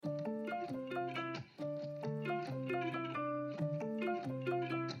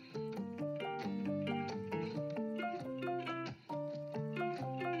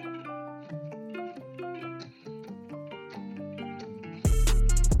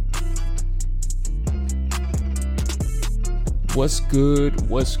What's good?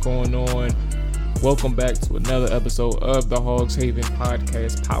 What's going on? Welcome back to another episode of the Hogs Haven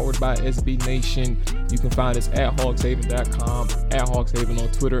podcast powered by SB Nation. You can find us at hogshaven.com, at hogshaven on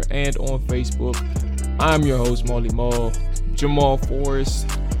Twitter and on Facebook. I'm your host, Marley Maul, Jamal Forrest.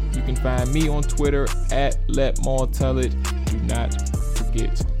 You can find me on Twitter at Let Maul Tell It. Do not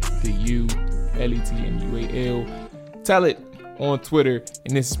forget the U, LETMUAL. Tell it on Twitter,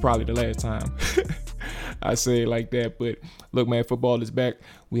 and this is probably the last time I say it like that. But look, man, football is back.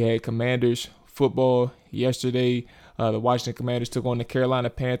 We had Commanders football yesterday. The Washington Commanders took on the Carolina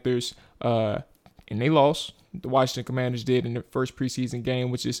Panthers, and they lost. The Washington Commanders did in the first preseason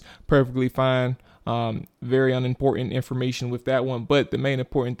game, which is perfectly fine. Very unimportant information with that one. But the main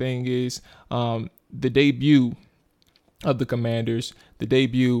important thing is the debut of the Commanders, the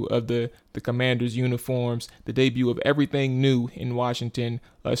debut of the Commanders uniforms, the debut of everything new in Washington,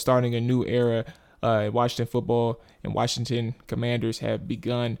 starting a new era. Washington football and Washington Commanders have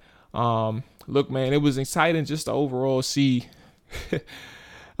begun. Look, man, it was exciting just to overall see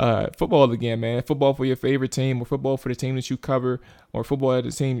football again, man. Football for your favorite team, or football for the team that you cover, or football at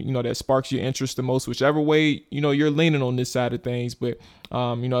the team, that sparks your interest the most, whichever way, you're leaning on this side of things. But,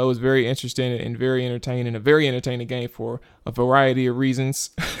 it was very interesting and very entertaining, a very entertaining game for a variety of reasons.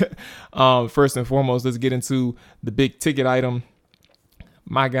 First and foremost, let's get into the big ticket item.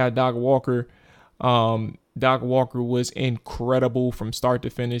 My guy, Doc Walker. Doc Walker was incredible from start to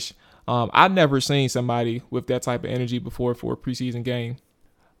finish. I've never seen somebody with that type of energy before for a preseason game.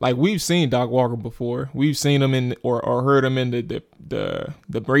 Like, we've seen Doc Walker before. We've seen him in or heard him in the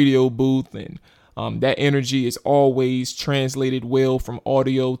radio booth, and that energy is always translated well from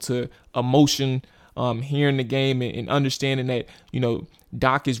audio to emotion. Hearing the game and understanding that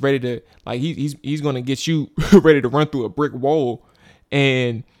Doc is ready to, like, he's gonna get you ready to run through a brick wall,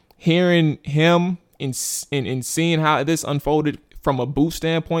 and hearing him and seeing how this unfolded from a booth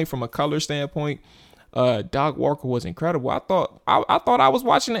standpoint, from a color standpoint. Doc Walker was incredible. I thought I was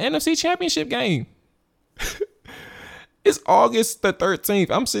watching the NFC Championship game. It's August the 13th.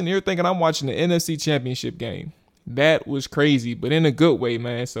 I'm sitting here thinking I'm watching the NFC Championship game. That was crazy, but in a good way,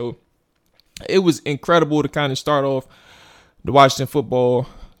 man. So it was incredible to kind of start off the Washington football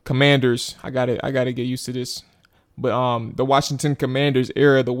Commanders. I gotta get used to this. But the Commanders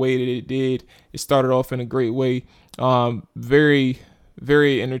era, the way that it did, it started off in a great way. Very,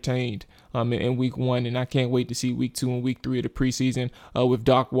 very entertained in week one, and I can't wait to see week 2 and week 3 of the preseason with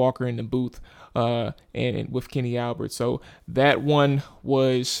Doc Walker in the booth and with Kenny Albert. So that one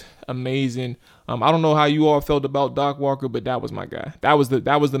was amazing. I don't know how you all felt about Doc Walker, but that was my guy. That was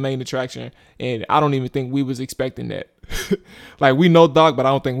the main attraction, and I don't even think we was expecting that. Like, we know Doc, but I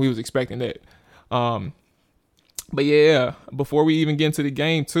don't think we was expecting that. But yeah, before we even get into the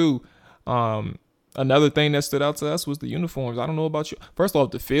game too, another thing that stood out to us was the uniforms. I don't know about you. First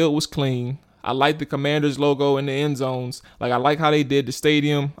off, the field was clean. I like the Commanders logo in the end zones. Like, I like how they did the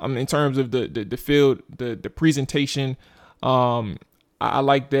stadium. In terms of the field, the presentation. I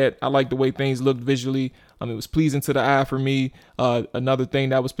like that. I like the way things looked visually. It was pleasing to the eye for me. Another thing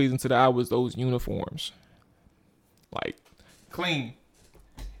that was pleasing to the eye was those uniforms. Like, clean.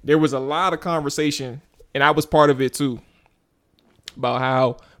 There was a lot of conversation, and I was part of it too, about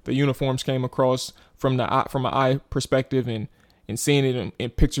how the uniforms came across from an eye perspective, and seeing it in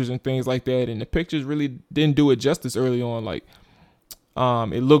pictures and things like that. And the pictures really didn't do it justice early on. Like,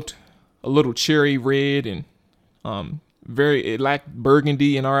 it looked a little cherry red, and it lacked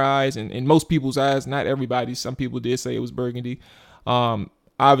burgundy in our eyes, and in most people's eyes. Not everybody. Some people did say it was burgundy.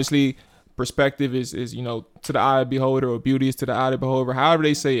 Obviously, perspective is to the eye of the beholder, or beauty is to the eye of the beholder, however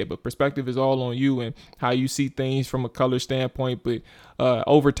they say it. But perspective is all on you and how you see things from a color standpoint. But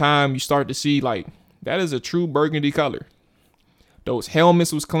over time, you start to see, like, that is a true burgundy color. Those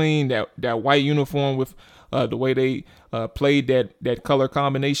helmets was clean. That white uniform with the way they played that color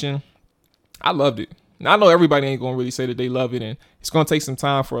combination, I loved it. Now, I know everybody ain't gonna really say that they love it, and it's gonna take some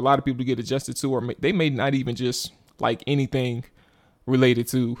time for a lot of people to get adjusted to, or they may not even just like anything related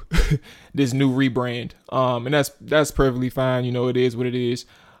to this new rebrand. And that's perfectly fine. It is what it is.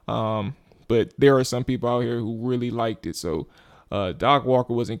 But there are some people out here who really liked it. So Doc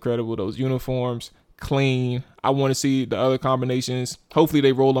Walker was incredible. Those uniforms, clean. I want to see the other combinations. Hopefully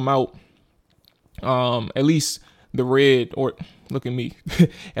they roll them out. At least the red, or look at me,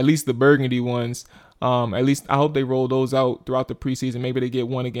 at least the burgundy ones. At least I hope they roll those out throughout the preseason. Maybe they get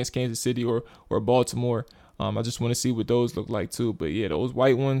one against Kansas City or Baltimore. I just want to see what those look like too. But yeah, those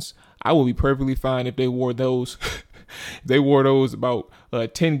white ones, I would be perfectly fine if they wore those. They wore those about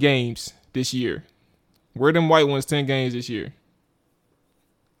 10 games this year. Wear them white ones 10 games this year.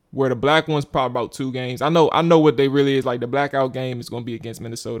 Where the black one's probably about 2 games. I know what they really is. Like the blackout game is going to be against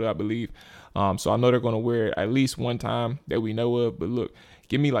Minnesota, I believe. So I know they're going to wear it at least one time that we know of. But look,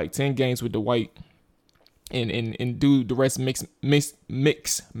 give me like 10 games with the white and do the rest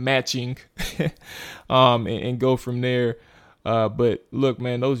mix matching and go from there. But look,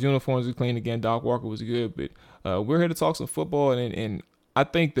 man, those uniforms are clean again. Doc Walker was good, but we're here to talk some football. And I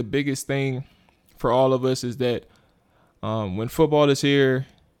think the biggest thing for all of us is that when football is here,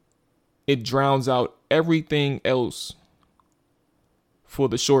 it drowns out everything else for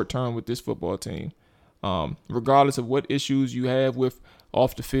the short term with this football team. Regardless of what issues you have with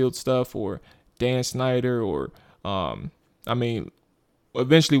off the field stuff or Dan Snyder or,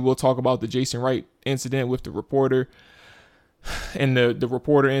 eventually we'll talk about the Jason Wright incident with the reporter and the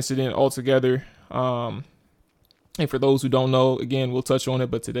reporter incident altogether. And for those who don't know, again, we'll touch on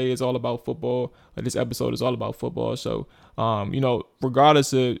it, but today is all about football. This episode is all about football. So,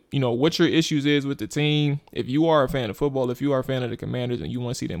 regardless of, what your issues is with the team, if you are a fan of football, if you are a fan of the Commanders and you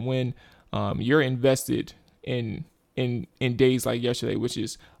want to see them win, you're invested in days like yesterday, which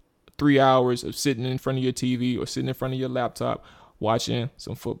is 3 hours of sitting in front of your TV or sitting in front of your laptop watching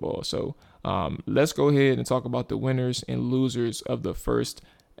some football. So, let's go ahead and talk about the winners and losers of the first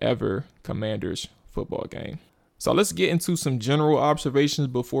ever Commanders football game. So let's get into some general observations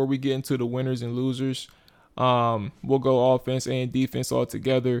before we get into the winners and losers. We'll go offense and defense all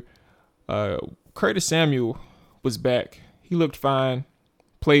together. Curtis Samuel was back. He looked fine.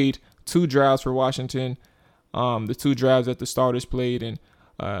 Played 2 drives for Washington. The 2 drives that the starters played. And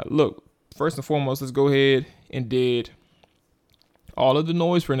look, first and foremost, let's go ahead and dead all of the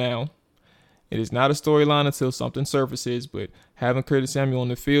noise for now. It is not a storyline until something surfaces, but having Curtis Samuel on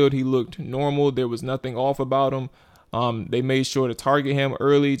the field, he looked normal. There was nothing off about him. They made sure to target him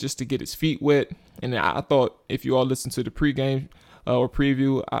early just to get his feet wet. And I thought, if you all listened to the pregame or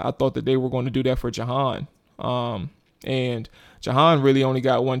preview, I thought that they were going to do that for Jahan. And Jahan really only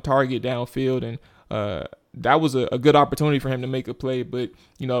got 1 target downfield, and that was a good opportunity for him to make a play, but,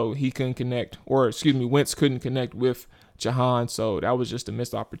 he couldn't connect, Wentz couldn't connect with Jahan, so that was just a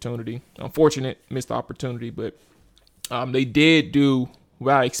missed opportunity. Unfortunate missed opportunity, but they did do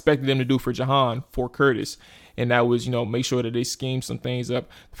what I expected them to do for Jahan for Curtis, and that was, make sure that they schemed some things up.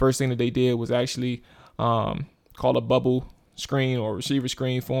 The first thing that they did was actually call a bubble screen or receiver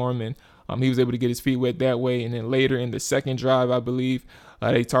screen for him, and he was able to get his feet wet that way. And then later in the second drive, I believe,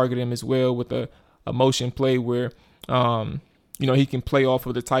 they targeted him as well with a motion play where, he can play off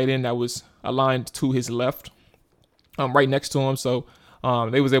of the tight end that was aligned to his left. Right next to him. So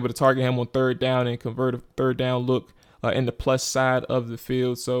they was able to target him on 3rd down and convert a 3rd down look in the plus side of the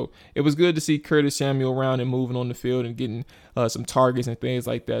field. So it was good to see Curtis Samuel around and moving on the field and getting some targets and things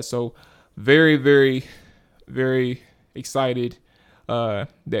like that. So very, very, very excited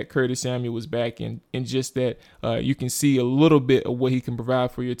that Curtis Samuel was back and just that you can see a little bit of what he can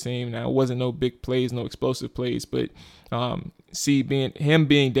provide for your team. Now, it wasn't no big plays, no explosive plays, but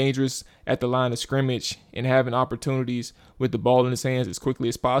being dangerous at the line of scrimmage and having opportunities with the ball in his hands as quickly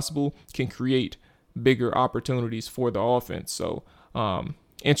as possible can create bigger opportunities for the offense. So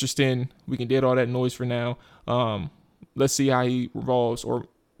interesting. We can dead all that noise for now. Let's see how he revolves or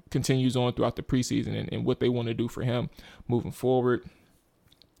continues on throughout the preseason and what they want to do for him moving forward.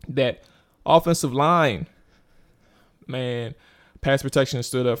 That offensive line, man, pass protection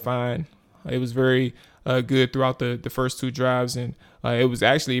stood up fine. It was very good throughout the first 2 drives, and it was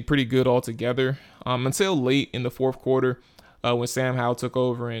actually pretty good altogether until late in the 4th quarter when Sam Howell took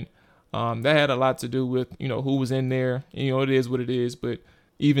over, and that had a lot to do with, who was in there. And, it is what it is, but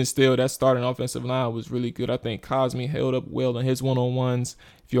even still, that starting offensive line was really good. I think Cosmi held up well in his one-on-ones.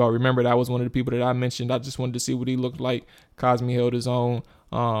 If you all remember, that was one of the people that I mentioned. I just wanted to see what he looked like. Cosmi held his own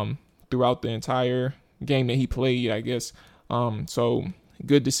throughout the entire game that he played, I guess. So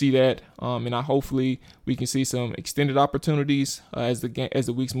good to see that. And hopefully we can see some extended opportunities as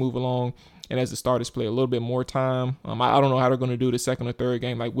the weeks move along and as the starters play a little bit more time. I don't know how they're going to do the second or third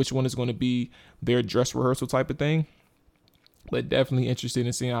game, like which one is going to be their dress rehearsal type of thing. But definitely interested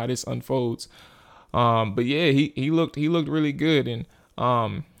in seeing how this unfolds. But yeah, he looked really good, and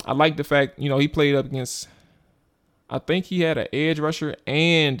I like the fact he played up against. I think he had an edge rusher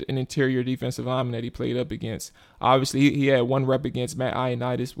and an interior defensive lineman that he played up against. Obviously, he had 1 rep against Matt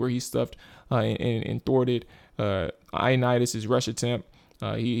Ioannidis where he stuffed and thwarted Ioannidis' rush attempt.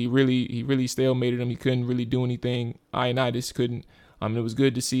 He really stalemated him. He couldn't really do anything. Ioannidis couldn't. It was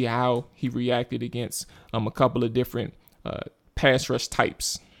good to see how he reacted against a couple of different pass rush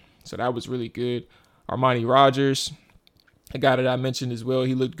types. So that was really good. Armani Rogers, a guy that I mentioned as well,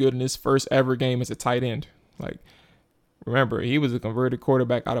 he looked good in his first ever game as a tight end. Like, Remember, he was a converted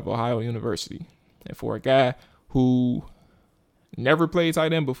quarterback out of Ohio University. And for a guy who never played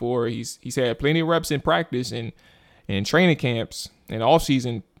tight end before, he's had plenty of reps in practice and training camps and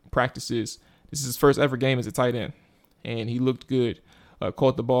off-season practices. This is his first ever game as a tight end. And he looked good.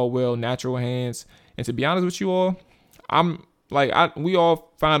 Caught the ball well, natural hands. And to be honest with you all, we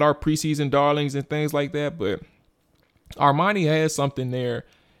all find our preseason darlings and things like that, but Armani has something there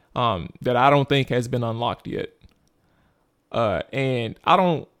that I don't think has been unlocked yet. And I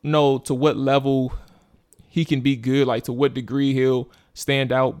don't know to what level he can be good, like to what degree he'll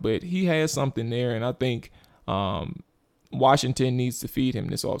stand out, but he has something there, and I think Washington needs to feed him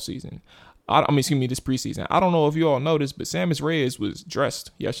this offseason. This preseason. I don't know if you all noticed, but Sammis Reyes was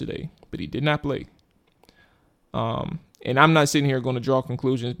dressed yesterday, but he did not play. And I'm not sitting here going to draw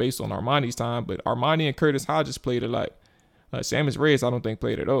conclusions based on Armani's time, but Armani and Curtis Hodges played a lot. Sammis Reyes, I don't think,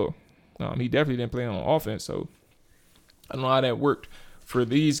 played at all. He definitely didn't play on offense, so I don't know how that worked for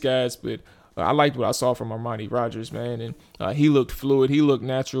these guys, but I liked what I saw from Armani Rogers, man, and he looked fluid. He looked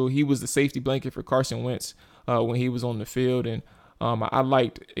natural. He was the safety blanket for Carson Wentz when he was on the field, and I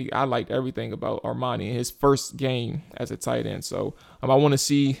liked everything about Armani in his first game as a tight end. So I want to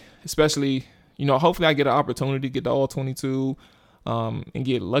see, especially, hopefully I get an opportunity to get the All-22 and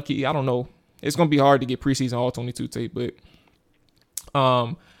get lucky. I don't know. It's going to be hard to get preseason All-22 tape, but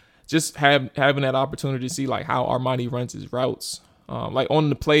just having that opportunity to see like how Armani runs his routes. Like on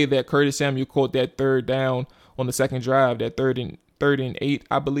the play that Curtis Samuel caught that third down on the second drive, that third and 8,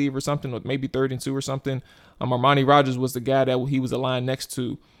 I believe, or something, or maybe 3rd and 2 or something. Armani Rogers was the guy that he was aligned next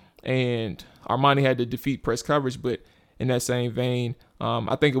to, and Armani had to defeat press coverage. But in that same vein,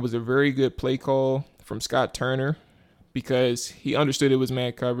 I think it was a very good play call from Scott Turner because he understood it was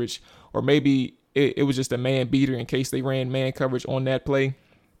man coverage, or maybe it was just a man beater in case they ran man coverage on that play.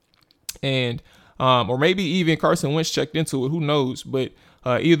 And or maybe even Carson Wentz checked into it. Who knows? But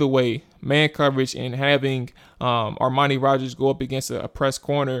either way, man coverage and having Armani Rogers go up against a press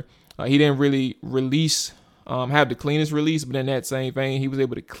corner, he didn't really have the cleanest release, but in that same vein, he was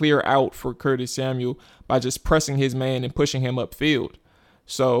able to clear out for Curtis Samuel by just pressing his man and pushing him upfield.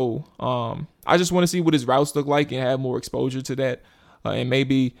 So I just want to see what his routes look like and have more exposure to that. And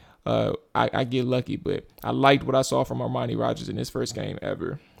maybe I get lucky, but I liked what I saw from Armani Rogers in his first game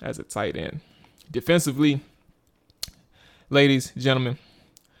ever as a tight end. Defensively, ladies, gentlemen,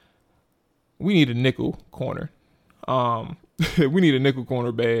 we need a nickel corner. We need a nickel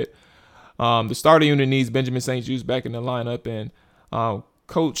corner bad. The starting unit needs Benjamin St-Juste back in the lineup, and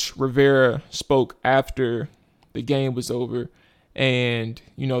Coach Rivera spoke after the game was over, and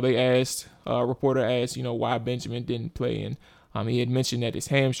a reporter asked, why Benjamin didn't play, and he had mentioned that his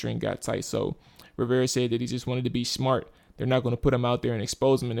hamstring got tight. So Rivera said that he just wanted to be smart. They're not going to put him out there and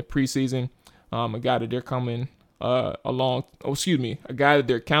expose him in the preseason. A guy that they're a guy that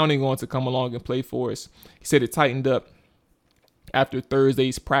they're counting on to come along and play for us. He said it tightened up after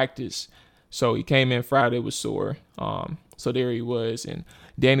Thursday's practice. So he came in Friday, was sore. So there he was. And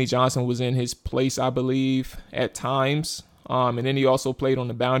Danny Johnson was in his place, I believe, at times. And then he also played on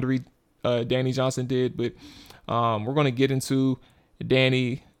the boundary, Danny Johnson did. But we're going to get into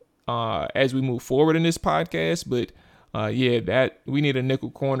Danny as we move forward in this podcast. But that we need a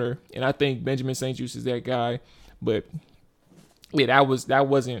nickel corner, and I think Benjamin St-Juste is that guy. But yeah, that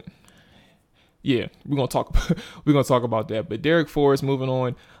wasn't. Yeah, we're gonna talk about that. But Derek Forrest, moving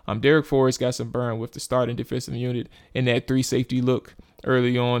on. Derek Forrest got some burn with the starting defensive unit in that 3 safety look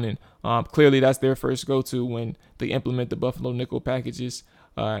early on, and clearly that's their first go-to when they implement the Buffalo nickel packages.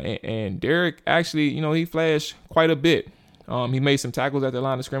 And Derek actually, he flashed quite a bit. He made some tackles at the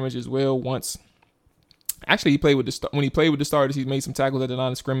line of scrimmage as well once. Actually, when he played with the starters, he made some tackles at the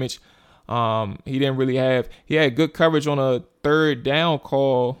line of scrimmage. He had good coverage on a 3rd down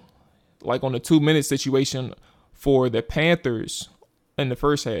call, like on a 2-minute situation for the Panthers in the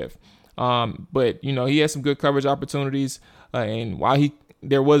first half. But he had some good coverage opportunities. And while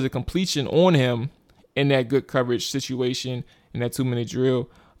there was a completion on him in that good coverage situation in that 2-minute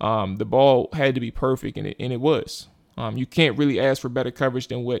drill, the ball had to be perfect, and it was. You can't really ask for better coverage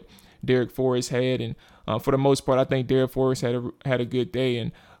than what Derek Forrest had, and for the most part, I think Derek Forrest had a good day,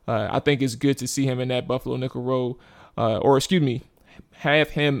 and I think it's good to see him in that Buffalo nickel role, have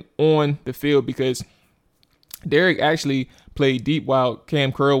him on the field, because Derek actually played deep while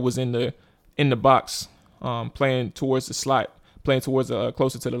Cam Curl was in the box, playing towards the slot, playing towards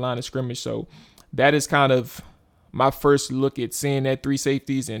closer to the line of scrimmage. So that is kind of my first look at seeing that 3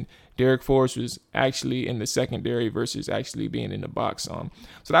 safeties, and Derek Forrest was actually in the secondary versus actually being in the box. So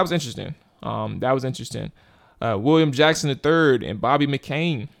that was interesting. William Jackson III and Bobby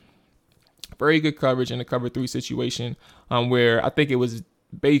McCain very good coverage in the cover 3 situation, where I think it was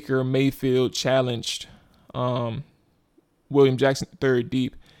Baker Mayfield challenged William Jackson III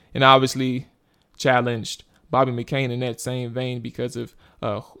deep, and obviously challenged Bobby McCain in that same vein because of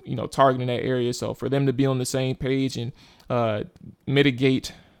targeting that area. So for them to be on the same page and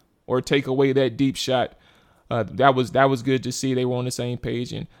mitigate or take away that deep shot, that was good to see. They were on the same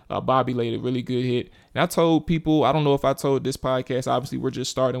page, and Bobby laid a really good hit. And I told people, I don't know if I told this podcast, obviously we're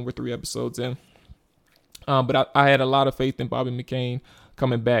just starting, we're 3 episodes in, but I had a lot of faith in Bobby McCain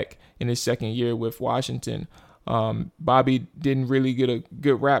coming back in his second year with Washington. Bobby didn't really get a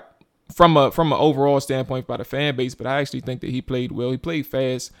good rap from an overall standpoint by the fan base, but I actually think that he played well. He played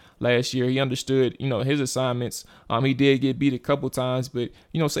fast last year. He understood, his assignments. He did get beat a couple times, but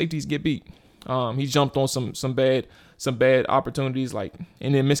safeties get beat. He jumped on some bad opportunities,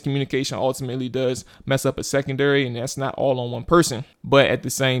 and then miscommunication ultimately does mess up a secondary, and that's not all on one person. But at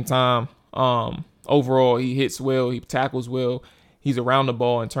the same time, overall he hits well, he tackles well, he's around the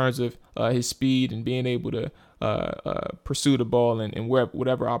ball in terms of his speed and being able to pursue the ball and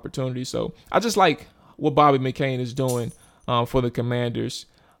whatever opportunity. So I just like what Bobby McCain is doing for the Commanders.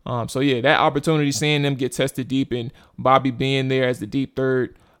 So yeah, that opportunity, seeing them get tested deep and Bobby being there as the deep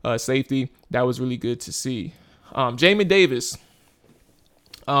third safety, that was really good to see. Jamin Davis,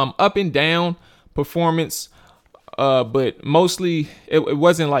 up and down performance, but mostly it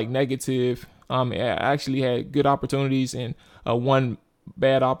wasn't like negative. I actually had good opportunities and one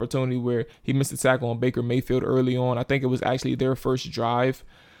bad opportunity where he missed a tackle on Baker Mayfield early on. I think it was actually their first drive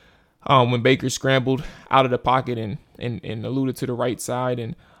when Baker scrambled out of the pocket and alluded to the right side,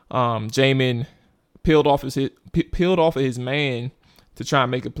 and Jamin peeled off of his man to try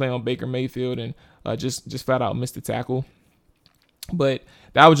and make a play on Baker Mayfield and just flat out missed the tackle. But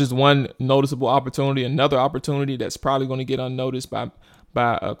that was just one noticeable opportunity. Another opportunity that's probably going to get unnoticed by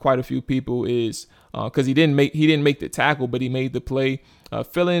quite a few people is because he didn't make the tackle, but he made the play,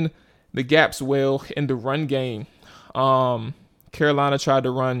 filling the gaps well in the run game. Carolina tried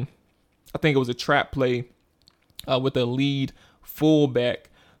to run, I think it was a trap play with a lead fullback,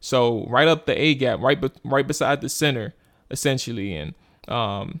 so right up the A gap, right beside the center, essentially, and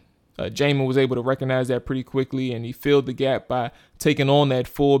Jamin was able to recognize that pretty quickly, and he filled the gap by taking on that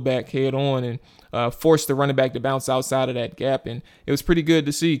fullback head on and forced the running back to bounce outside of that gap. And it was pretty good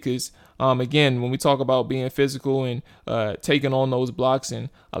to see because, again, when we talk about being physical and taking on those blocks and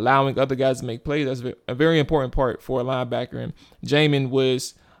allowing other guys to make plays, that's a very important part for a linebacker. And Jamin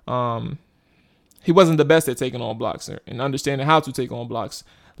was he wasn't the best at taking on blocks and understanding how to take on blocks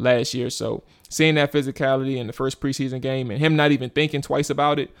last year. So seeing that physicality in the first preseason game and him not even thinking twice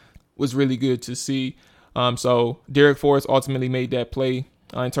about it was really good to see. So Derek Forrest ultimately made that play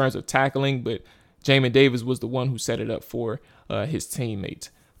in terms of tackling, but Jamin Davis was the one who set it up for his teammate.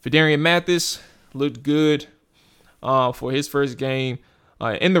 Phidarian Mathis looked good for his first game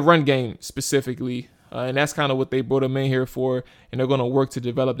in the run game specifically, and that's kind of what they brought him in here for, and they're going to work to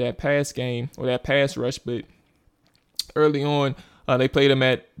develop that pass game or that pass rush. But early on, they played him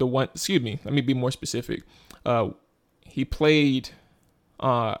at the one. Excuse me, let me be more specific. He played.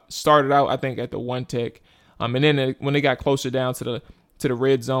 Started out, I think, at the one tech, and then when they got closer down to the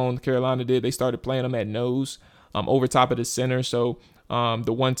red zone, Carolina did. They started playing him at nose, over top of the center. So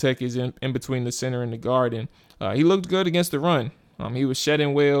the one tech is in between the center and the guard, and he looked good against the run. He was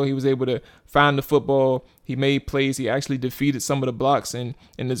shedding well. He was able to find the football. He made plays. He actually defeated some of the blocks in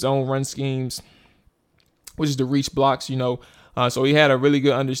the zone run schemes, which is the reach blocks. So he had a really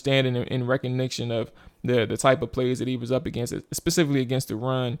good understanding and recognition of the type of plays that he was up against, specifically against the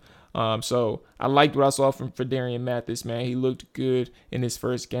run. So I liked what I saw from Phidarian Mathis, man. He looked good in his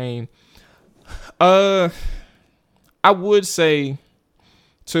first game. I would say,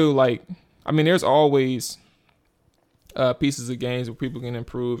 too, there's always pieces of games where people can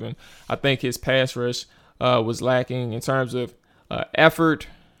improve, and I think his pass rush was lacking in terms of effort.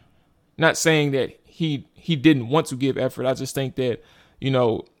 Not saying that he didn't want to give effort. I just think that,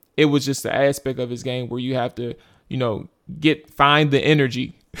 it was just the aspect of his game where you have to, find the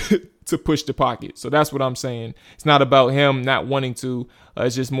energy to push the pocket. So that's what I'm saying. It's not about him not wanting to.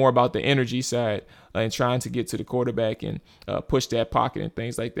 It's just more about the energy side and trying to get to the quarterback and push that pocket and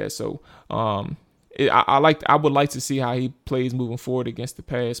things like that. So I would like to see how he plays moving forward against the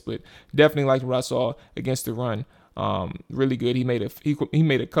pass, but definitely liked what I saw against the run. Really good. He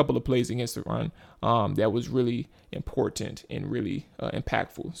made a couple of plays against the run that was really important and really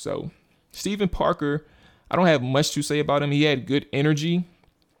impactful. So Steven Parker, I don't have much to say about him. He had good energy.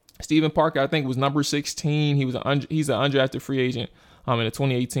 Steven Parker, I think, was number 16. He's an undrafted free agent in the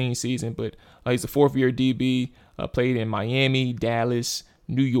 2018 season, but he's a fourth-year DB. Played in Miami, Dallas,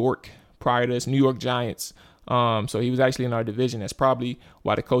 New York, prior to this, New York Giants. So he was actually in our division. That's probably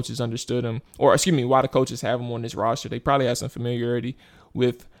why the coaches understood him, or excuse me, why the coaches have him on this roster. They probably have some familiarity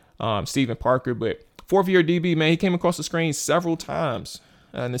with Steven Parker. But fourth-year DB, man, he came across the screen several times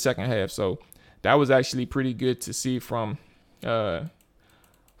in the second half. So that was actually pretty good to see from, for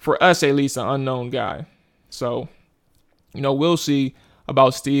us at least, an unknown guy. So, we'll see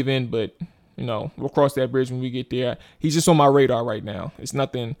about Steven, but we'll cross that bridge when we get there. He's just on my radar right now. It's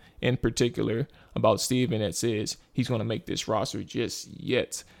nothing in particular about Steven that says he's going to make this roster just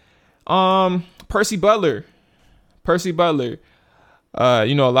yet. Percy Butler. A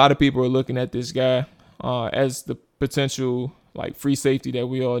lot of people are looking at this guy as the potential free safety that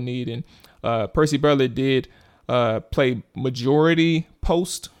we all need. And Percy Butler did play majority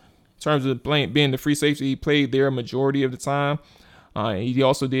post in terms of being the free safety. He played there a majority of the time. He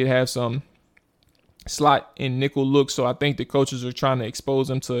also did have some slot and nickel looks. So I think the coaches are trying to expose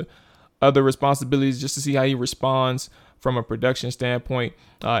him to other responsibilities just to see how he responds from a production standpoint.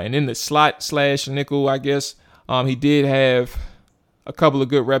 And in the slot / nickel, I guess, he did have a couple of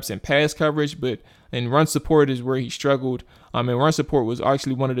good reps in pass coverage, but in run support is where he struggled. And run support was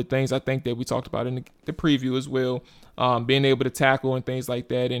actually one of the things I think that we talked about in the preview as well, being able to tackle and things like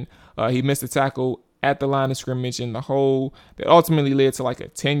that. And he missed a tackle at the line of scrimmage in the hole that ultimately led to a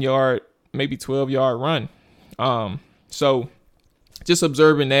 10-yard, maybe 12-yard run. So just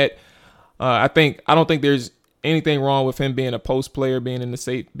observing that, I don't think there's anything wrong with him being a post player, being in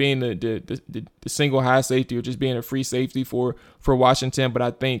the single high safety, or just being a free safety for Washington. But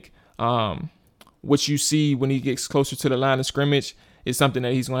I think what you see when he gets closer to the line of scrimmage is something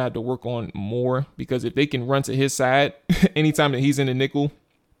that he's going to have to work on more, because if they can run to his side anytime that he's in the nickel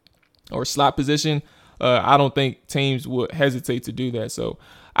or slot position, I don't think teams would hesitate to do that. So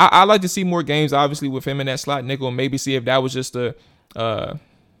I like to see more games, obviously, with him in that slot nickel, and maybe see if that was just an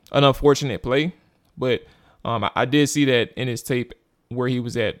unfortunate play. But I did see that in his tape where he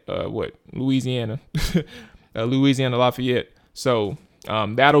was at Louisiana Lafayette. So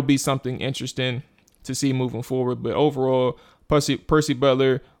that'll be something interesting to see moving forward. But overall, Percy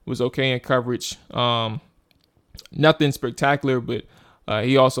Butler was okay in coverage. Nothing spectacular, but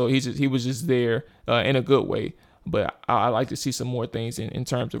he was just there in a good way. But I like to see some more things in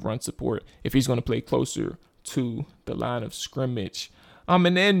terms of run support if he's going to play closer to the line of scrimmage.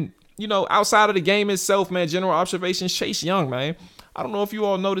 And then, outside of the game itself, man, general observations, Chase Young, man. I don't know if you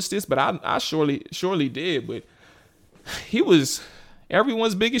all noticed this, but I surely did. But he was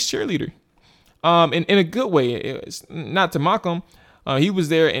everyone's biggest cheerleader. In a good way. It's not to mock him. He was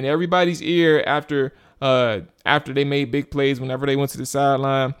there in everybody's ear after they made big plays, whenever they went to the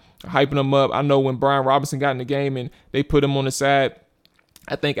sideline, hyping him up. I know when Brian Robinson got in the game and they put him on the side,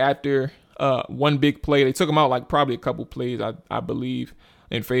 I think after one big play, they took him out probably a couple plays, I believe,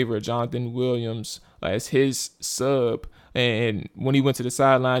 in favor of Jonathan Williams as his sub. And when he went to the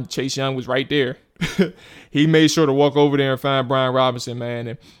sideline, Chase Young was right there. He made sure to walk over there and find Brian Robinson,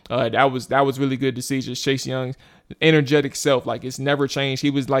 man. And that was really good to see, just Chase Young's energetic self. It's never changed.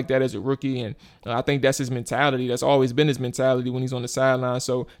 He was like that as a rookie, and I think that's his mentality. That's always been his mentality when he's on the sideline.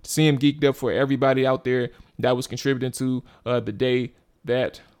 So to see him geeked up for everybody out there that was contributing to the day,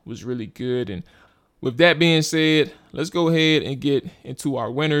 that was really good. And with that being said, let's go ahead and get into our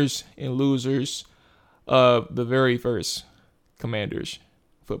winners and losers of the very first Commanders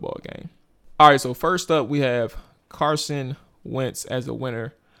football game. All right, so first up, we have Carson Wentz as a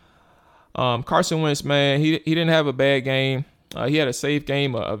winner. Carson Wentz, man, he didn't have a bad game. He had a safe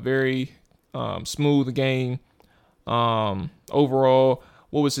game, a very smooth game. Overall,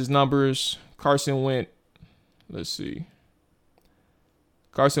 what was his numbers? Carson went 10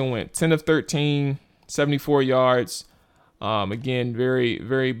 of 13, 74 yards. Again, very,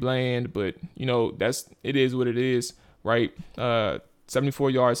 very bland, but it is what it is, right? 74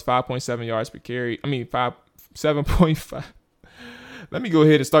 yards, 5.7 yards per carry. 7.5. Let me go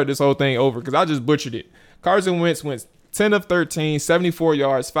ahead and start this whole thing over because I just butchered it. Carson Wentz went 10 of 13, 74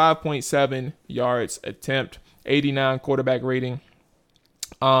 yards, 5.7 yards attempt, 89 quarterback rating.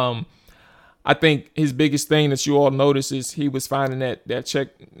 I think his biggest thing that you all notice is he was finding that check,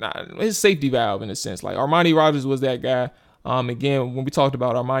 his safety valve in a sense. Armani Rogers was that guy. Again, when we talked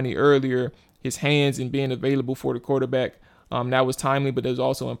about Armani earlier, his hands and being available for the quarterback, that was timely, but it was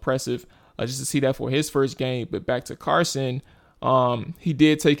also impressive just to see that for his first game. But back to Carson, he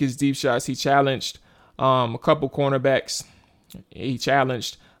did take his deep shots. He challenged a couple cornerbacks. He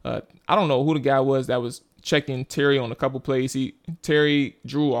challenged, I don't know who the guy was that was checking Terry on a couple plays. Terry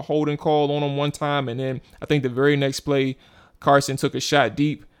drew a holding call on him one time, and then I think the very next play, Carson took a shot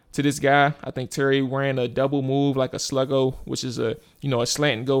deep to this guy. I think Terry ran a double move like a sluggo, which is a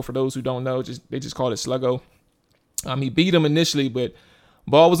slant and go for those who don't know. They just call it sluggo. He beat him initially, but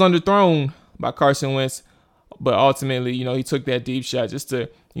ball was underthrown by Carson Wentz. But ultimately, he took that deep shot just to,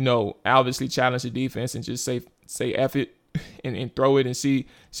 obviously challenge the defense and just say F it and throw it and see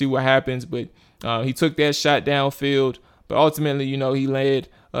what happens. But he took that shot downfield. But ultimately, he led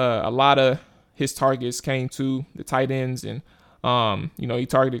a lot of his targets came to the tight ends, and he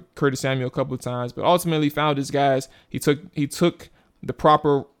targeted Curtis Samuel a couple of times, but ultimately found his guys. He took the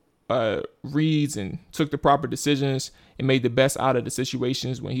proper reads and took the proper decisions and made the best out of the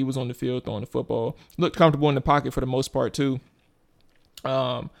situations when he was on the field throwing the football. Looked comfortable in the pocket for the most part too.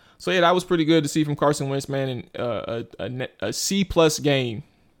 So yeah, that was pretty good to see from Carson Wentz, man. And a C+ game,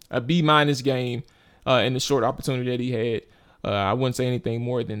 a B- game in the short opportunity that he had. I wouldn't say anything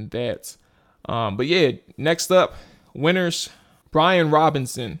more than that. But yeah, next up, winners. Brian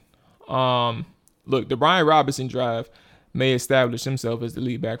Robinson. Look, the Brian Robinson drive may establish himself as the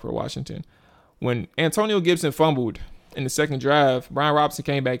lead back for Washington. When Antonio Gibson fumbled in the second drive, Brian Robinson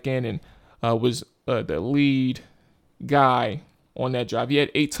came back in and was the lead guy on that drive. He had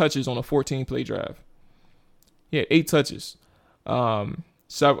 8 touches on a 14-play drive. He had 8 touches.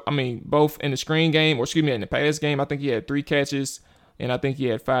 So, both in the screen game, in the pass game, I think he had 3 catches, and I think he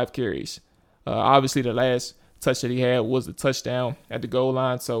had 5 carries. Obviously, the last touch that he had was the touchdown at the goal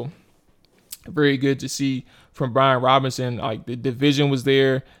line. So, very good to see from Brian Robinson. Like, the division was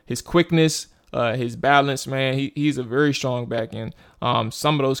there, his quickness, his balance, man. He's a very strong back end.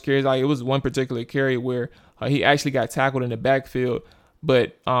 Some of those carries, it was one particular carry where he actually got tackled in the backfield,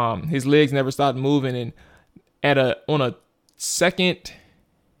 but his legs never stopped moving. And on a 2nd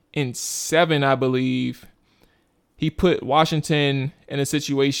and 7, I believe, he put Washington in a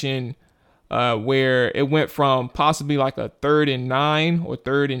situation where it went from possibly like a 3rd and 9 or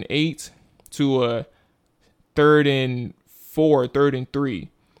 3rd and 8 to a 3rd and 4, 3rd and 3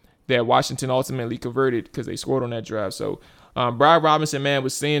 that Washington ultimately converted because they scored on that drive. So Brian Robinson, man,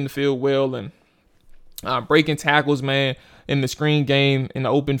 was seeing the field well and breaking tackles, man, in the screen game in the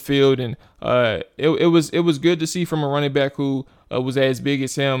open field. And it was good to see from a running back who was as big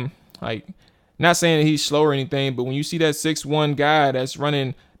as him. Like, not saying that he's slow or anything, but when you see that 6'1" guy that's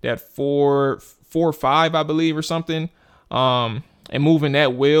running that 4.5, I believe, or something, and moving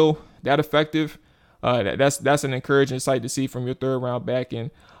that well, that effective, that's an encouraging sight to see from your 3rd round back.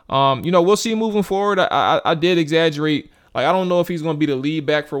 And we'll see moving forward. I did exaggerate. Like, I don't know if he's going to be the lead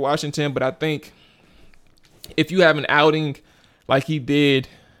back for Washington, but I think if you have an outing like he did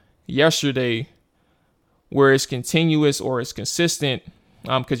yesterday, where it's continuous or it's consistent,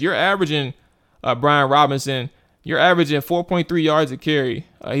 because you're averaging Brian Robinson, you're averaging 4.3 yards a carry.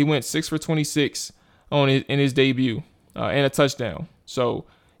 He went 6 for 26 in his debut and a touchdown. So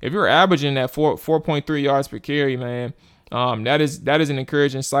if you're averaging that 4.3 yards per carry, man, that is an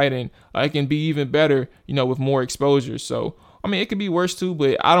encouraging sight, and it can be even better, with more exposure. So it could be worse too,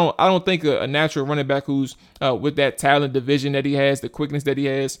 but I don't think a natural running back who's with that talent division that he has, the quickness that he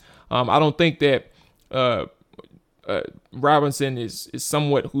has, I don't think that Robinson is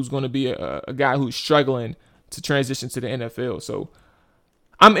somewhat who's going to be a guy who's struggling to transition to the NFL. So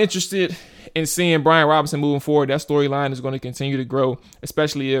I'm interested in seeing Brian Robinson moving forward. That storyline is going to continue to grow,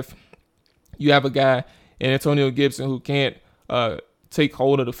 especially if you have a guy in Antonio Gibson who can't take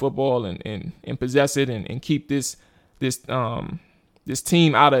hold of the football and possess it and keep this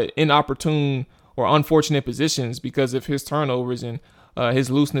team out of inopportune or unfortunate positions because of his turnovers and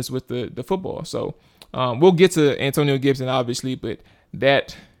his looseness with the football. So we'll get to Antonio Gibson, obviously, but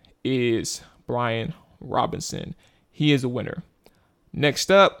that is Brian Robinson. He is a winner. Next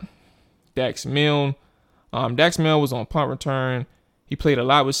up, Dax Milne. Dax Milne was on punt return. He played a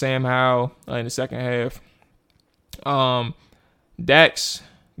lot with Sam Howell in the second half. Dax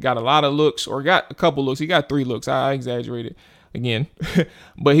got a lot of looks, or got a couple looks. He got 3 looks. I exaggerated again,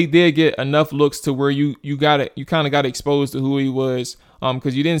 but he did get enough looks to where you kind of got exposed to who he was,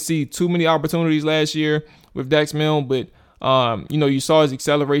 because you didn't see too many opportunities last year with Dax Milne, but you saw his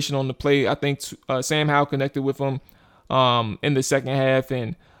acceleration on the play. I think Sam Howell connected with him in the second half,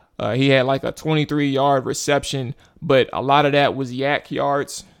 and he had like a 23-yard reception, but a lot of that was yak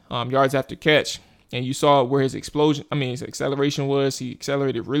yards, yards after catch. And you saw where his acceleration was. He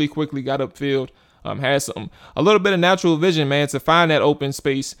accelerated really quickly, got upfield, had a little bit of natural vision, man, to find that open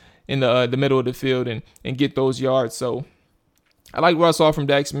space in the middle of the field and get those yards. So I like what I saw from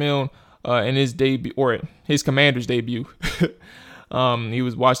Dax Milne in his debut, or his Commanders debut. He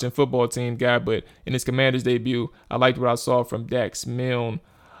was Washington football team guy, but in his Commanders debut, I liked what I saw from Dax Milne.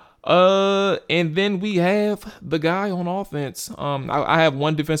 And then we have the guy on offense. I have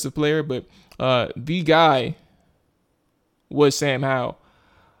one defensive player, but the guy was Sam Howell.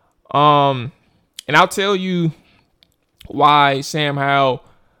 And I'll tell you why Sam Howell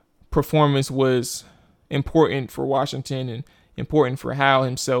performance was important for Washington and important for Howell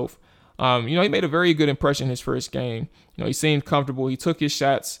himself. He made a very good impression his first game. He seemed comfortable. He took his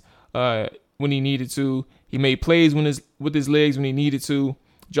shots when he needed to. He made plays with his legs when he needed to.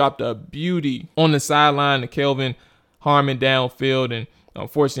 Dropped a beauty on the sideline to Kelvin Harmon downfield, and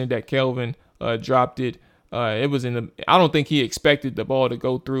unfortunately that Kelvin dropped it. I don't think he expected the ball to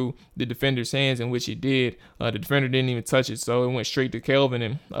go through the defender's hands, in which it did. The defender didn't even touch it, so it went straight to Kelvin,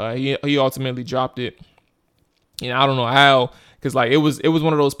 and he ultimately dropped it. I don't know how, because it was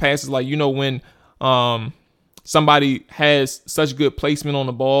one of those passes when somebody has such good placement on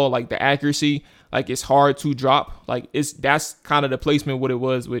the ball, like the accuracy, it's hard to drop. That's kind of the placement what it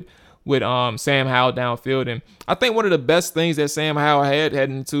was with Sam Howell downfield. And I think one of the best things that Sam Howell had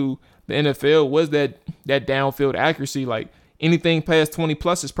heading into the NFL was that downfield accuracy. Anything past 20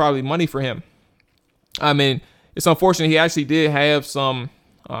 plus is probably money for him. I mean, it's unfortunate he actually did have some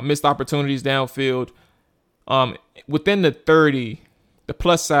missed opportunities downfield. Within the 30, the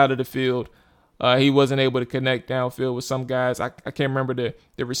plus side of the field, he wasn't able to connect downfield with some guys. I can't remember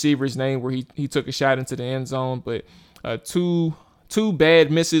the receiver's name where he took a shot into the end zone, but two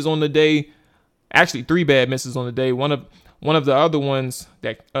bad misses on the day. Actually, 3 bad misses on the day. One of the other ones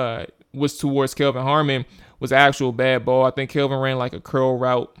that was towards Kelvin Harmon was an actual bad ball. I think Kelvin ran a curl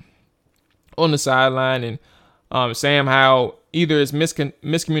route on the sideline, and Sam Howell, either it's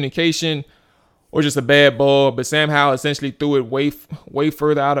miscommunication or just a bad ball, but Sam Howell essentially threw it way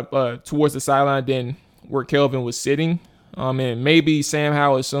further out of towards the sideline than where Kelvin was sitting. And maybe Sam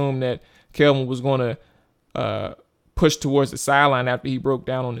Howell assumed that Kelvin was going to push towards the sideline after he broke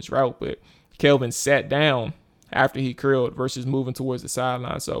down on his route, but Kelvin sat down after he curled versus moving towards the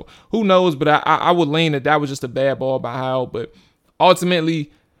sideline. So who knows, but I would lean that was just a bad ball by Howell. But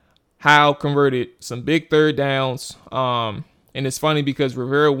ultimately, Howell converted some big third downs. And it's funny because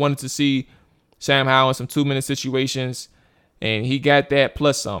Rivera wanted to see Sam Howell in some 2-minute situations, and he got that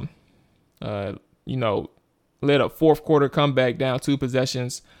plus some. Led a fourth quarter comeback down 2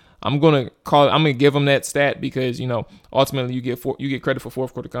 possessions. I'm gonna give him that stat because ultimately you get credit for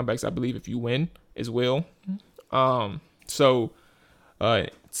fourth quarter comebacks, I believe, if you win as well. So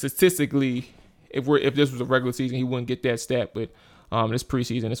statistically, if this was a regular season, he wouldn't get that stat, but this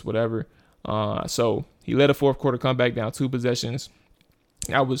preseason, it's whatever. So he led a fourth quarter comeback down 2 possessions.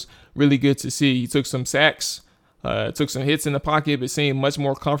 That was really good to see. He took some sacks, took some hits in the pocket, but seemed much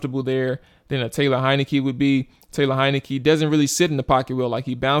more comfortable there than a Taylor Heinicke would be. Taylor Heinicke doesn't really sit in the pocket well.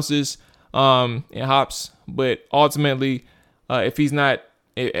 He bounces and hops, but ultimately, if he's not,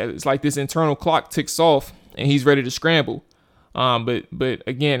 it's like this internal clock ticks off and he's ready to scramble. But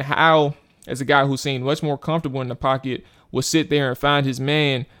again, Howell, as a guy who seemed much more comfortable in the pocket, will sit there and find his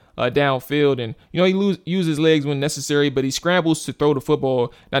man downfield, and he uses his legs when necessary, but he scrambles to throw the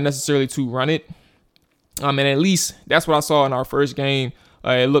football, not necessarily to run it. And at least that's what I saw in our first game.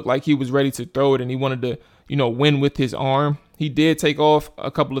 It looked like he was ready to throw it, and he wanted to win with his arm. He did take off a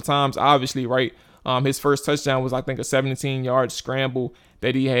couple of times, obviously, right? His first touchdown was, I think, a 17-yard scramble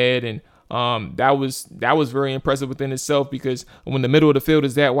that he had, and that was very impressive within itself, because when the middle of the field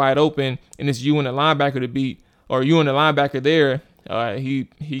is that wide open and it's you and the linebacker to beat, or you and the linebacker there,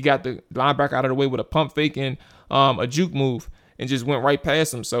 he got the linebacker out of the way with a pump fake and a juke move and just went right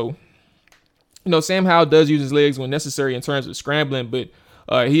past him. So, Sam Howell does use his legs when necessary in terms of scrambling, but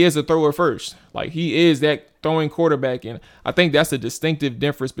he is a thrower first. He is that throwing quarterback, and I think that's a distinctive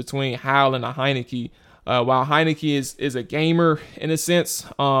difference between Howell and a Heinicke. While Heinicke is a gamer in a sense,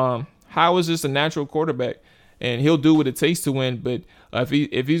 Howell is just a natural quarterback, and he'll do what it takes to win. But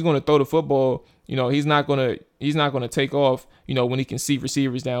if he's going to throw the football, he's not going to take off, when he can see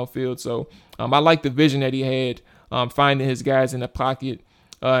receivers downfield. So I like the vision that he had, finding his guys in the pocket.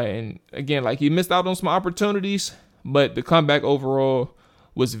 And again, he missed out on some opportunities, but the comeback overall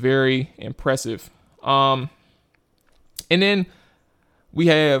was very impressive. And then we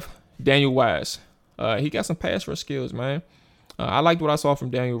have Daniel Wise. He got some pass rush skills, man. I liked what I saw from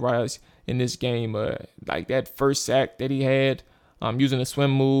Daniel Wise in this game. That first sack that he had, using a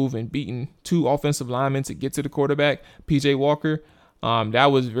swim move and beating 2 offensive linemen to get to the quarterback, PJ Walker.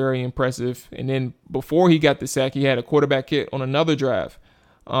 That was very impressive. And then before he got the sack, he had a quarterback hit on another drive.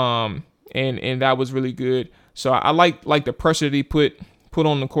 And that was really good. So I like the pressure that he put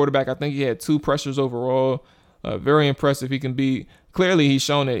on the quarterback. I think he had 2 pressures overall. Very impressive. He's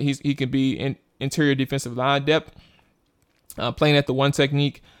shown that he can be in interior defensive line depth, playing at the one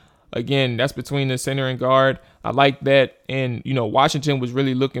technique. again, that's between the center and guard. I like that. And, Washington was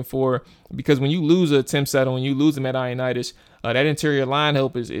really looking for, because when you lose a Tim Settle and you lose him at Ioannidis, that interior line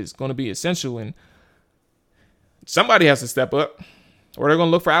help is going to be essential. And somebody has to step up or they're going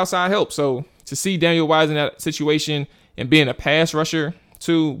to look for outside help. So to see Daniel Wise in that situation and being a pass rusher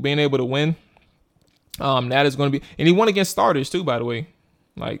too, being able to win, that is going to be, and he won against starters too, by the way.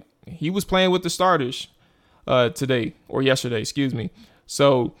 Like, he was playing with the starters today or yesterday, excuse me.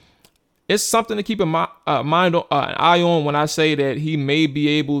 So it's something to keep an eye on when I say that he may be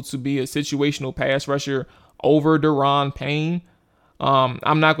able to be a situational pass rusher over Daron Payne.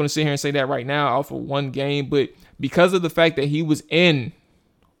 I'm not going to sit here and say that right now off of one game, but because of the fact that he was in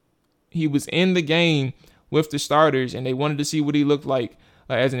the game with the starters and they wanted to see what he looked like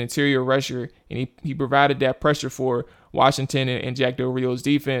as an interior rusher, and he provided that pressure for Washington and Jack Del Rio's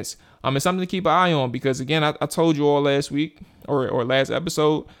defense. It's something to keep an eye on because, again, I told you all last week or last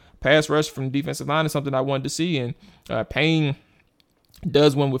episode, pass rush from the defensive line is something I wanted to see, and Payne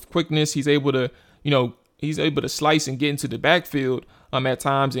does one with quickness. He's able to, slice and get into the backfield at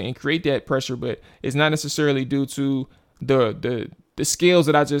times and create that pressure, but it's not necessarily due to the skills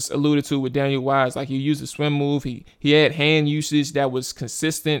that I just alluded to with Daniel Wise. Like, he used a swim move. He had hand usage that was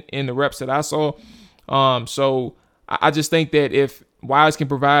consistent in the reps that I saw. So I just think that if Wise can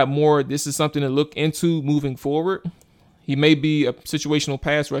provide more, this is something to look into moving forward. He may be a situational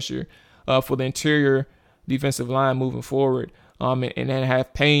pass rusher for the interior defensive line moving forward. And then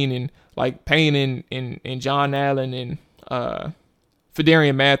have Payne and John Allen and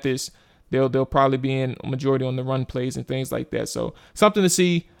Fedarian Mathis. They'll probably be in a majority on the run plays and things like that. So something to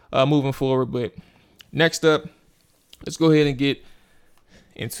see moving forward. But next up, let's go ahead and get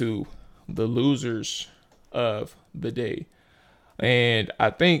into the losers of the day. And I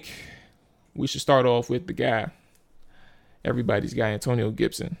think we should start off with the guy, everybody's guy, Antonio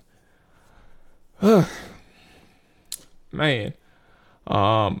Gibson. Man,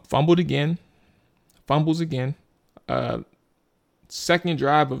 fumbles again. Second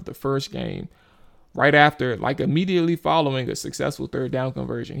drive of the first game, right after, like immediately following a successful third down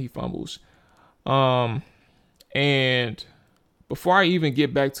conversion, he fumbles. And before I even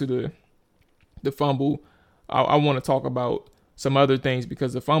get back to the fumble, I want to talk about some other things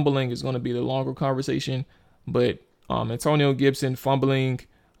because the fumbling is going to be the longer conversation. But Antonio Gibson fumbling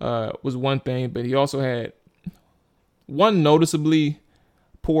was one thing, but he also had one noticeably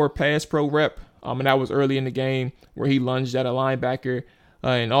poor pass pro rep. And that was early in the game where he lunged at a linebacker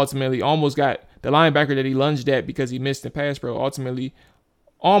and ultimately almost got the linebacker that he lunged at because he missed the pass pro, ultimately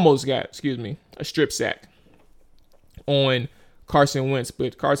almost got, a strip sack on Carson Wentz.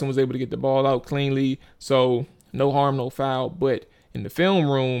 But Carson was able to get the ball out cleanly, so no harm, no foul. But in the film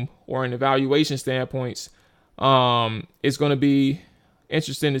room or in evaluation standpoints, it's going to be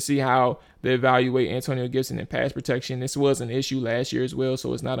interesting to see how they evaluate Antonio Gibson in pass protection. This was an issue last year as well,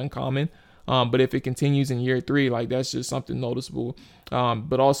 so it's not uncommon. But if it continues in year 3, like, that's just something noticeable.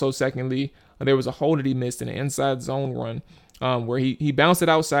 But also, secondly, there was a hole that he missed in an inside zone run where he bounced it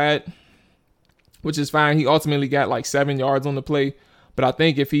outside, which is fine. He ultimately got like 7 yards on the play. But I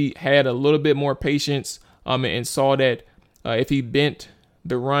think if he had a little bit more patience and saw that if he bent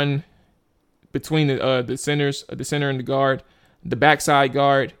the run between the center and the guard, the backside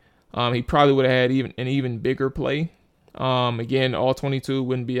guard, he probably would have had an even bigger play. Again, all 22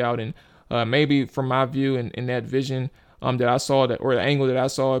 wouldn't be out, and maybe from my view and in that vision that I saw, or the angle that I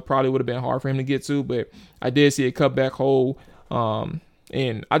saw, it probably would have been hard for him to get to. But I did see a cutback hole,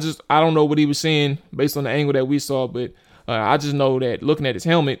 and I don't know what he was seeing based on the angle that we saw, but I just know that looking at his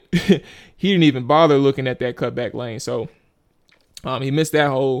helmet, he didn't even bother looking at that cutback lane. So he missed that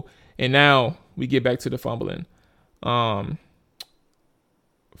hole, and now we get back to the fumbling.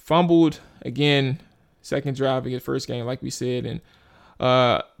 Fumbled again, second drive of his first game, like we said, and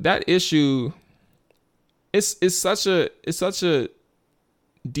that issue, it's such a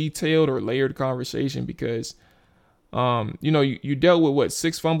detailed or layered conversation because you dealt with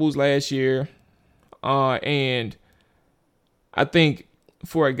 6 fumbles last year, and I think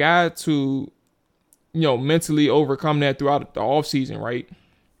for a guy to mentally overcome that throughout the offseason, right,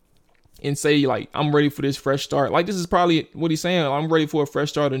 and say, like, I'm ready for this fresh start. Like, this is probably what he's saying. I'm ready for a fresh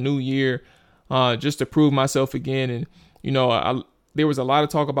start, a new year, just to prove myself again. And, there was a lot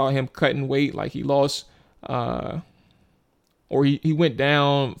of talk about him cutting weight. Like, he lost or he went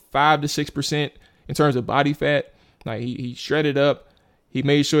down 5 to 6% in terms of body fat. Like, he shredded up. He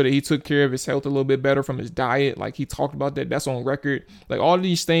made sure that he took care of his health a little bit better from his diet. Like, he talked about that. That's on record. Like, all of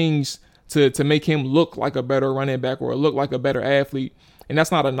these things to make him look like a better running back or look like a better athlete. And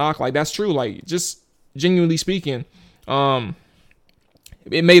that's not a knock. Like, that's true. Like, just genuinely speaking,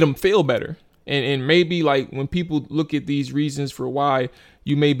 it made him feel better. And maybe like when people look at these reasons for why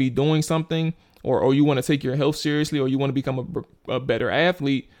you may be doing something, or you want to take your health seriously, or you want to become a better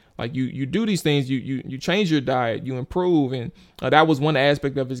athlete, like you do these things, you change your diet, you improve. And that was one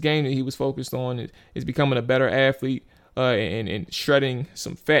aspect of his game that he was focused on, is becoming a better athlete, and shredding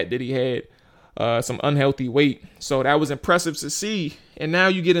some fat that he had, some unhealthy weight. So that was impressive to see. And now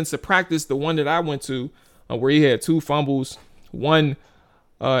you get into practice, the one that I went to, where he had 2 fumbles, one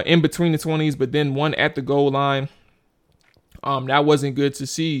in between the 20s, but then one at the goal line. That wasn't good to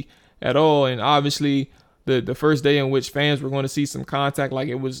see at all. And obviously the first day in which fans were going to see some contact, like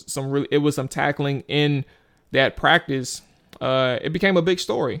it was some tackling in that practice, it became a big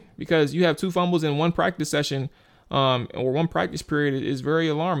story, because you have 2 fumbles in one practice session, or one practice period, is very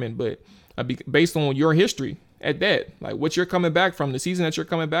alarming. But based on your history at that, like what you're coming back from, the season that you're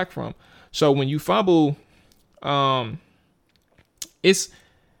coming back from. So when you fumble, it's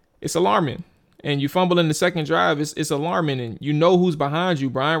alarming. And you fumble in the second drive, it's alarming. And you know who's behind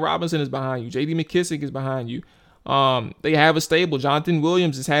you. Brian Robinson is behind you. J.D. McKissic is behind you. They have a stable. Jonathan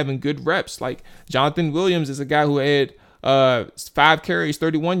Williams is having good reps. Like, Jonathan Williams is a guy who had 5 carries,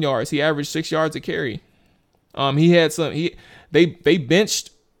 31 yards. He averaged 6 yards a carry. They benched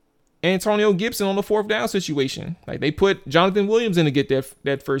Antonio Gibson on the 4th down situation. Like, they put Jonathan Williams in to get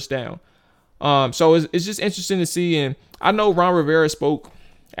that first down. So it's just interesting to see. And I know Ron Rivera spoke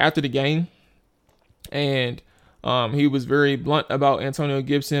after the game, and he was very blunt about Antonio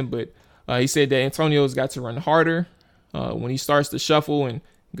Gibson, but he said that Antonio's got to run harder. When he starts to shuffle and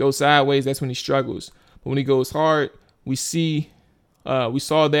go sideways, that's when he struggles. But when he goes hard, we saw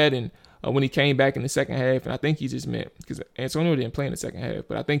that, and when he came back in the second half, and I think he just meant, because Antonio didn't play in the second half,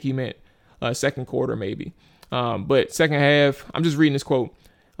 but I think he meant second quarter maybe. But second half, I'm just reading this quote.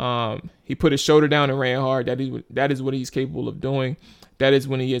 He put his shoulder down and ran hard. That is what he's capable of doing. That is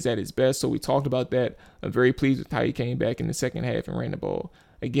when he is at his best. So we talked about that. I'm very pleased with how he came back in the second half and ran the ball.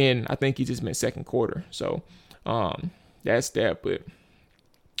 Again, I think he just meant second quarter. So that's that. But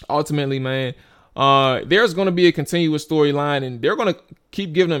ultimately, man, there's going to be a continuous storyline, and they're going to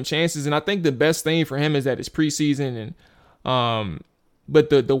keep giving him chances. And I think the best thing for him is that it's preseason. And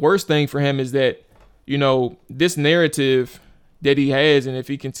but the worst thing for him is that, this narrative that he has, and if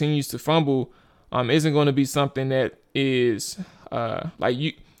he continues to fumble, isn't going to be something that is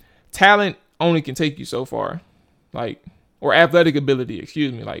talent only can take you so far, or athletic ability,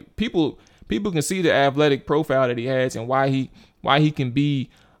 excuse me. Like, people can see the athletic profile that he has and why he can be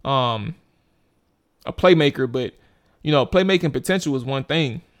a playmaker, but playmaking potential is one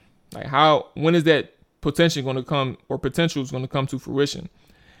thing. Like, when is that potential going to come, or potential is going to come to fruition?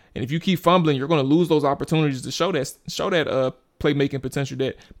 And if you keep fumbling, you're going to lose those opportunities to show that playmaking potential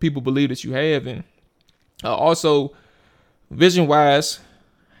that people believe that you have. And also, vision wise,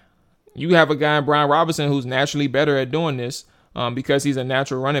 you have a guy in Brian Robinson who's naturally better at doing this, because he's a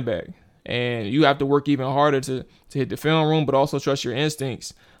natural running back. And you have to work even harder to hit the film room, but also trust your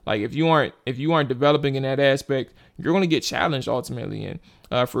instincts. Like, if you aren't developing in that aspect, you're going to get challenged ultimately.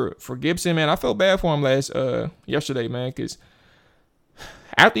 And for Gibson, man, I felt bad for him yesterday, man, because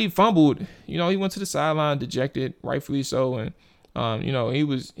after he fumbled, he went to the sideline dejected, rightfully so, and he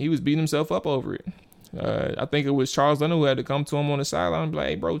was beating himself up over it. I think it was Charles Leonard who had to come to him on the sideline and be like,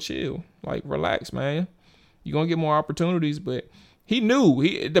 "Hey, bro, chill. Like, relax, man. You're going to get more opportunities." But he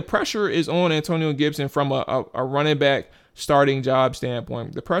knew the pressure is on Antonio Gibson from a running back starting job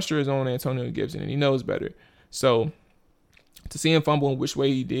standpoint. The pressure is on Antonio Gibson, and he knows better. So to see him fumble in which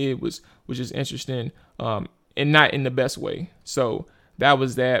way he did was just interesting, and not in the best way. So that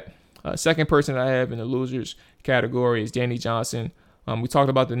was that. Second person I have in the losers category is Danny Johnson. We talked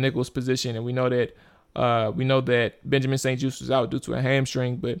about the nickel's position, and we know that Benjamin St-Juste was out due to a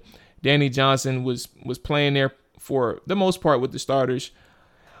hamstring, but Danny Johnson was playing there for the most part with the starters.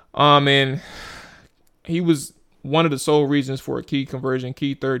 And he was one of the sole reasons for a key conversion,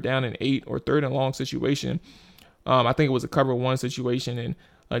 key 3rd down and 8 or 3rd and long situation. I think it was a cover 1 situation,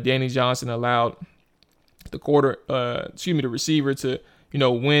 and Danny Johnson allowed the receiver to,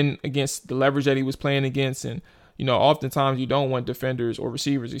 win against the leverage that he was playing against. And, oftentimes you don't want defenders or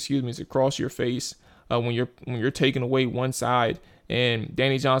receivers, to cross your face when you're taking away one side. And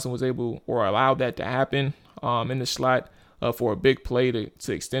Danny Johnson was able, or allowed that to happen in the slot for a big play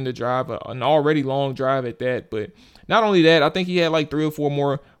to extend the drive, an already long drive at that. But not only that, I think he had like 3 or 4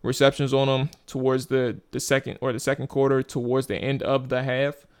 more receptions on him towards the second quarter, towards the end of the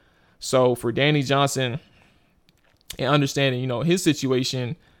half. So for Danny Johnson, and understanding, his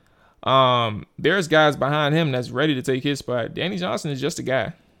situation, there's guys behind him that's ready to take his spot. Danny Johnson is just a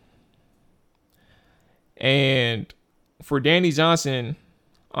guy. And for Danny Johnson,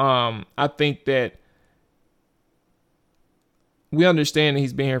 I think that we understand that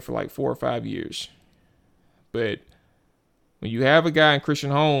he's been here for like 4 or 5 years. But when you have a guy in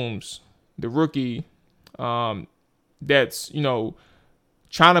Christian Holmes, the rookie, that's,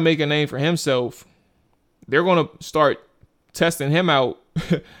 trying to make a name for himself, they're going to start testing him out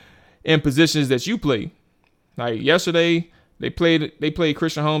in positions that you play. Like yesterday, they played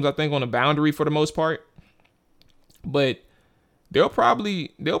Christian Holmes, I think, on the boundary for the most part. But they'll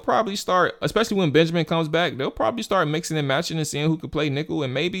probably start, especially when Benjamin comes back, they'll probably start mixing and matching and seeing who could play nickel.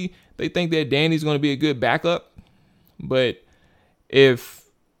 And maybe they think that Danny's going to be a good backup. But if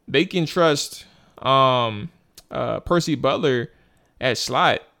they can trust Percy Butler at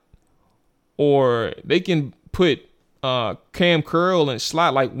slot, or they can put Cam Curl in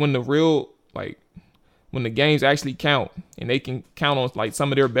slot, like when the games actually count, and they can count on like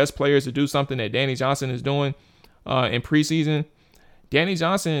some of their best players to do something that Danny Johnson is doing in preseason, Danny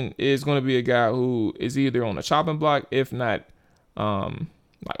Johnson is going to be a guy who is either on the chopping block, if not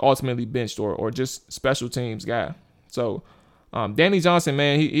like ultimately benched or just special teams guy. So Danny Johnson,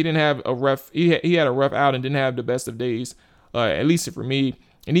 man, he didn't have a rough, he had a rough out and didn't have the best of days, at least for me.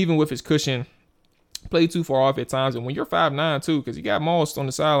 And even with his cushion, played too far off at times. And when you're 5'9" too, because he got mossed on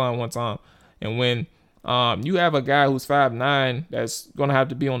the sideline one time. And when you have a guy who's 5'9" that's gonna have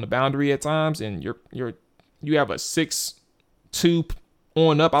to be on the boundary at times, and you have a 6'2"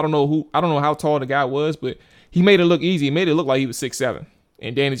 on up. I don't know how tall the guy was, but he made it look easy. He made it look like he was 6'7",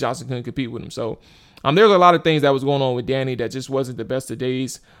 and Danny Johnson couldn't compete with him. So there's a lot of things that was going on with Danny that just wasn't the best of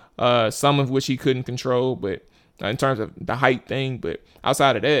days. Some of which he couldn't control, but in terms of the height thing. But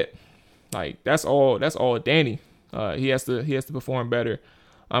outside of that, like that's all Danny. He has to perform better.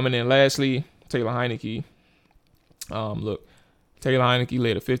 And then lastly, Taylor Heinicke. Look, Taylor Heinicke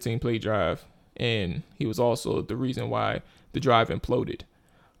led a 15-play drive, and he was also the reason why the drive imploded.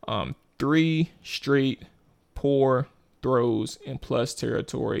 3 straight poor throws in plus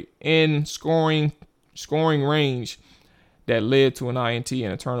territory in scoring range that led to an INT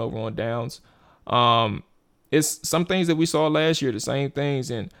and a turnover on downs. It's some things that we saw last year, the same things,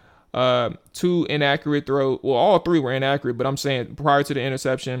 and 2 inaccurate throws. Well, all 3 were inaccurate, but I'm saying prior to the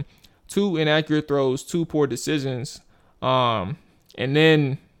interception, 2 inaccurate throws, 2 poor decisions, and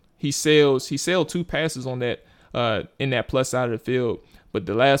then he sailed 2 passes on that in that plus side of the field, but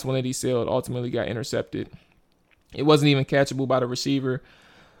the last one that he sailed ultimately got intercepted. It wasn't even catchable by the receiver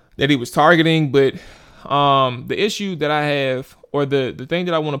that he was targeting. But the issue that I have, or the thing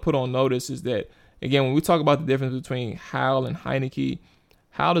that I want to put on notice, is that, again, when we talk about the difference between Howell and Heinicke,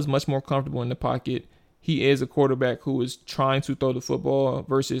 Howell is much more comfortable in the pocket. He is a quarterback who is trying to throw the football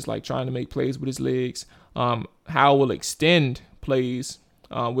versus like trying to make plays with his legs. Howell will extend plays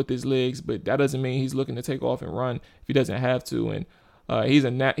with his legs, but that doesn't mean he's looking to take off and run if he doesn't have to. And he's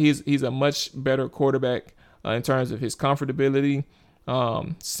a much better quarterback in terms of his comfortability,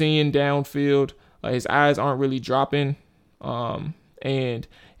 seeing downfield. His eyes aren't really dropping, and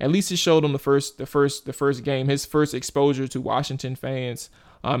at least it showed him the first game, his first exposure to Washington fans,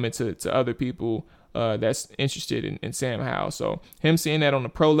 and to other people that's interested in Sam Howell. So him seeing that on the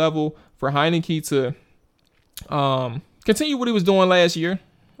pro level, for Heinicke to continue what he was doing last year,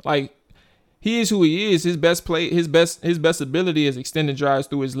 like, he is who he is. His best ability is extending drives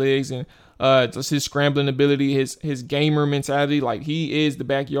through his legs, and just his scrambling ability, his gamer mentality. Like, he is the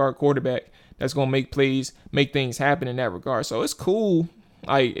backyard quarterback that's gonna make plays, make things happen in that regard. So it's cool.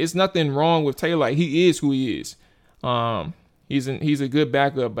 Like, it's nothing wrong with Taylor. Like, he is who he is. He's a good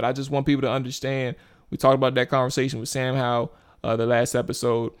backup, but I just want people to understand. We talked about that conversation with Sam Howell the last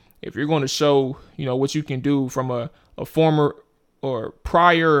episode. If you're going to show, what you can do from a former or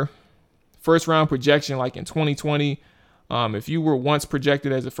prior first round projection, like in 2020, if you were once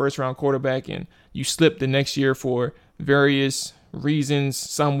projected as a first round quarterback and you slipped the next year for various reasons,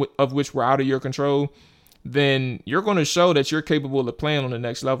 some of which were out of your control, then you're going to show that you're capable of playing on the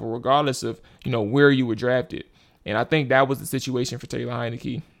next level, regardless of, where you were drafted. And I think that was the situation for Taylor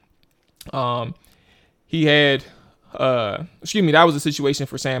Heinicke. That was the situation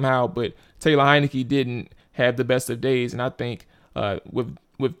for Sam Howell, but Taylor Heinicke didn't have the best of days. And I think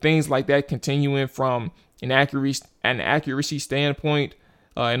with things like that continuing from an accuracy standpoint,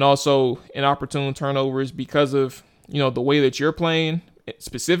 and also inopportune turnovers because of the way that you're playing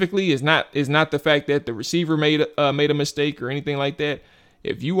specifically, is not the fact that the receiver made a mistake or anything like that.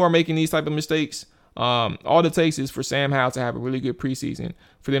 If you are making these type of mistakes, all it takes is for Sam Howell to have a really good preseason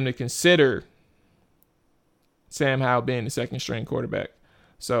for them to consider Sam Howell being the second string quarterback.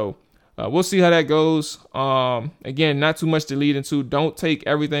 So we'll see how that goes. Again, not too much to lead into. Don't take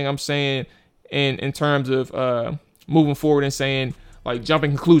everything I'm saying in terms of moving forward and saying like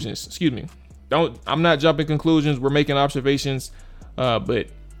jumping conclusions. Excuse me. I'm not jumping conclusions. We're making observations, but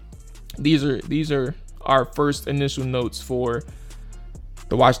these are our first initial notes for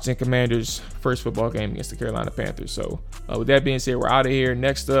the Washington Commanders' first football game against the Carolina Panthers. So with that being said, we're out of here.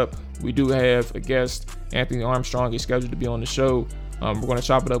 Next up, we do have a guest. Anthony Armstrong is scheduled to be on the show. We're going to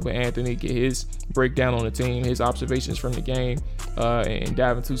chop it up with Anthony, get his breakdown on the team, his observations from the game, and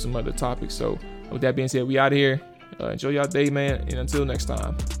dive into some other topics. So with that being said, we out of here. Enjoy y'all day, man. And until next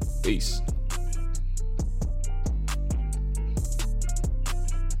time, peace.